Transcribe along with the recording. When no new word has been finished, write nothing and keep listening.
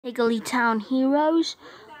Higglytown heroes,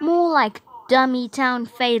 more like dummy town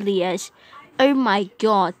failures. Oh my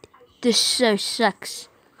god, this so sucks.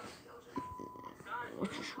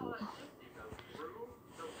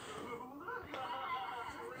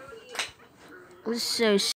 This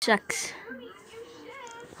so sucks.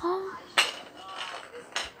 Oh.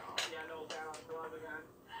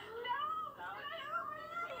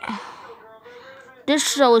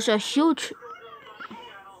 This show is a huge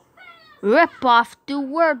rip-off to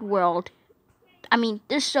Word World.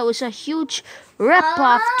 This show is a huge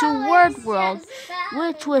rip-off to Word World,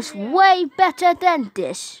 which was way better than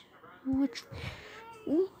this.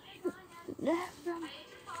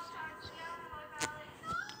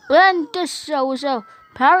 And this show is a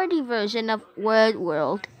parody version of Word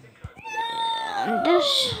World. And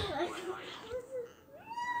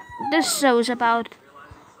this show is about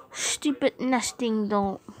stupid nesting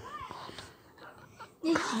doll.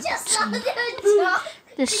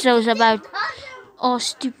 This show's about all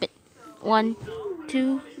stupid 1,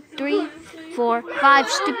 2, 3, 4, 5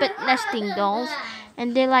 stupid nesting dolls,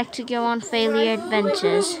 and they like to go on failure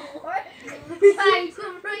adventures.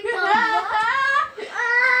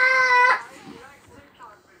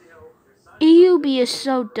 Eubie is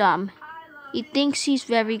so dumb. He thinks he's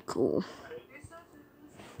very cool.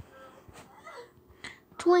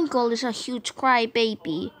 Twinkle is a huge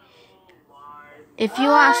crybaby. If you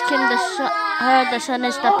ask him the sun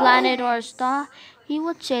is the planet or a star, he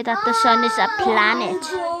would say that the sun is a planet.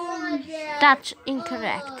 That's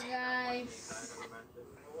incorrect.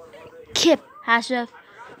 Kip has a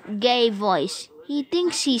gay voice. He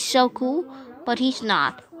thinks he's so cool, but he's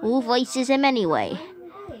not. Who voices him anyway?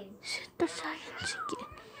 The science again.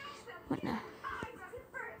 What now?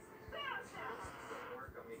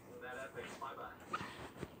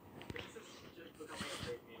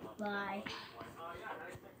 Bye.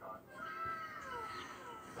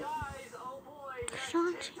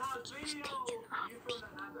 Sean keeps taking off the...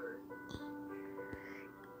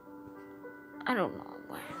 I don't know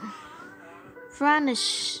when. Fran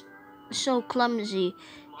is so clumsy.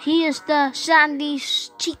 He is the Sandy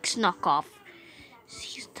Cheeks knockoff.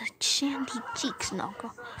 He's the Sandy Cheeks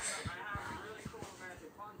knockoff.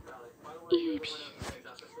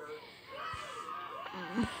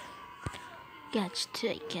 Gets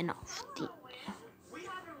taken off the...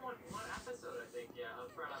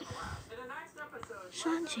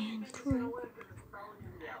 Sanjay and crew.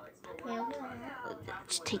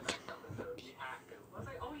 It's taken off.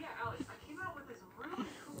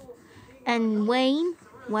 And Wayne,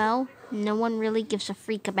 well, no one really gives a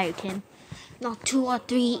freak about him. Not 2 or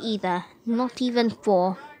 3 either. Not even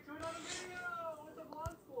 4.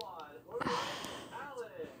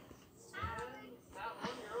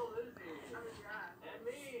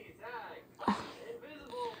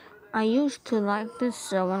 I used to like this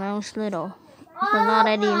show when I was little, but not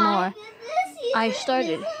anymore. I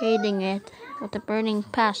started hating it with a burning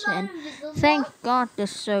passion. Thank God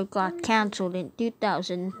this show got cancelled in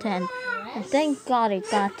 2010, and thank God it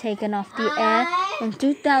got taken off the air in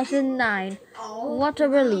 2009. What a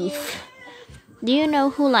relief. Do you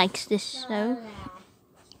know who likes this show?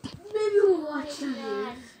 Maybe we'll watch it.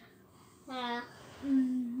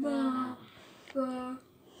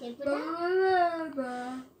 Taken off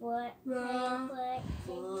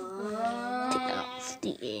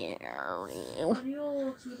the air.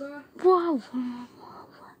 Wow.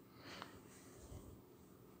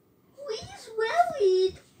 He's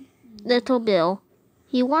worried. Little Bill.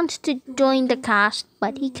 He wants to join the cast,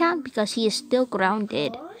 but he can't because he is still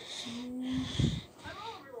grounded.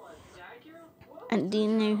 And do you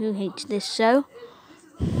know who hates this show?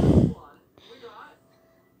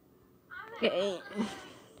 Okay,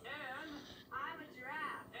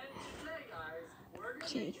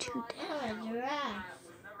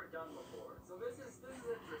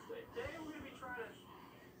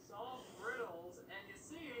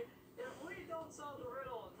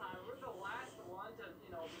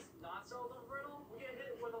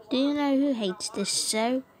 do you know who hates this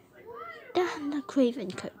show? Dan the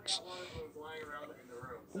Craven coach.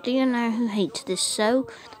 Do you know who hates this show?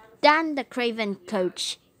 Dan the Craven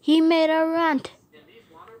coach. He made a rant.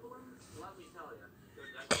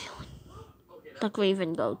 The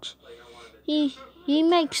Craven coach. He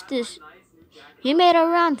made a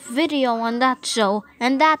rant video on that show,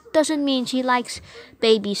 and that doesn't mean he likes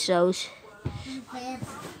baby shows.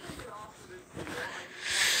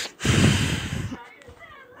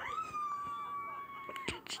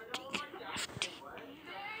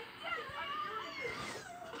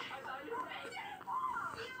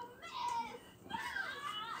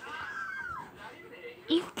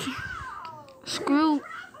 Screw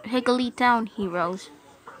Higglytown heroes.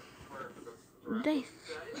 They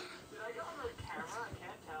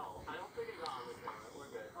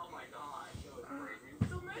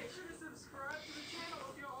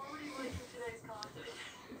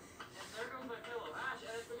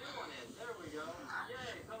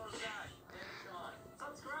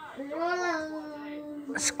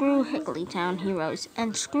screw Higglytown heroes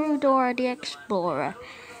and screw Dora the Explorer.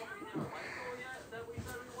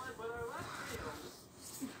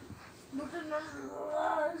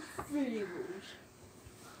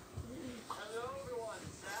 Hello everyone,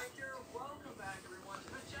 Zach here. Welcome back everyone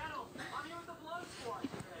to the channel. I'm here with the Blood Squad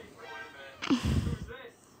today. Wait a minute. Who's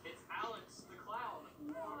this? It's Alex the Clown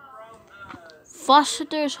from the...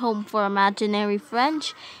 Foster's Home for Imaginary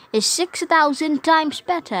Friends is 6,000 times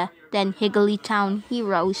better than Higglytown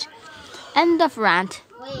Heroes. End of rant.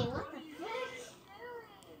 Wait, what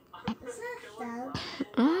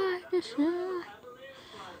the frick?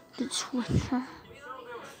 The Switcher.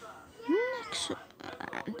 Next rant.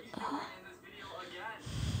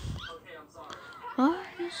 I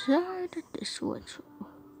decided the Switcher.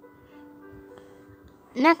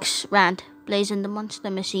 Next rant. Blazing the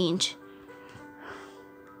Monster Machines.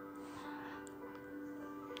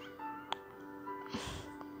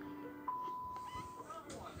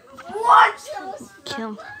 What?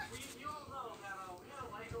 Kill.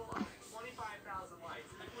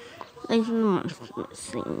 Blazing the Monster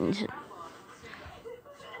Machines.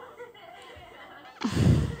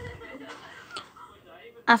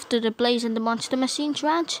 After the Blazing the Monster Machines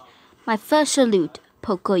rant, my first salute,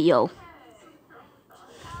 Pocoyo.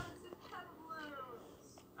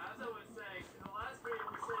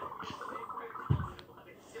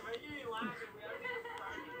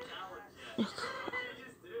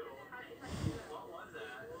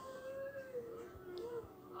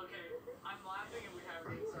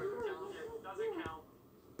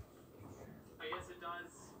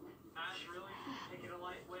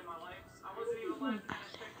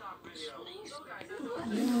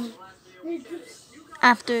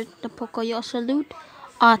 After the Pocoyo salute,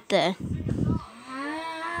 Arthur.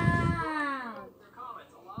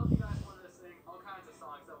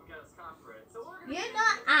 You're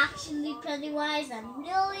not actually Pennywise, I'm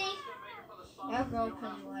really your girl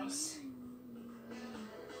Pennywise.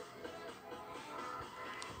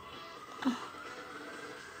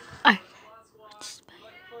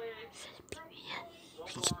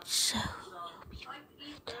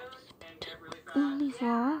 Only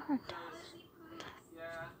for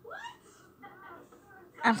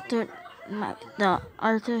after the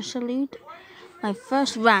Arthur salute, my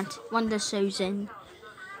first rant, Wonder Susan.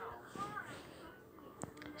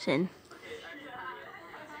 Sin.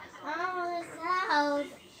 Oh, this house.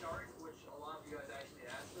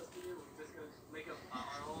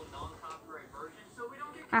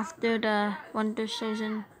 After the Wonder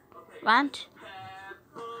Susan rant,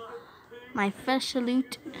 my first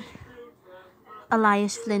salute,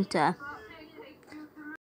 Elias Flinter.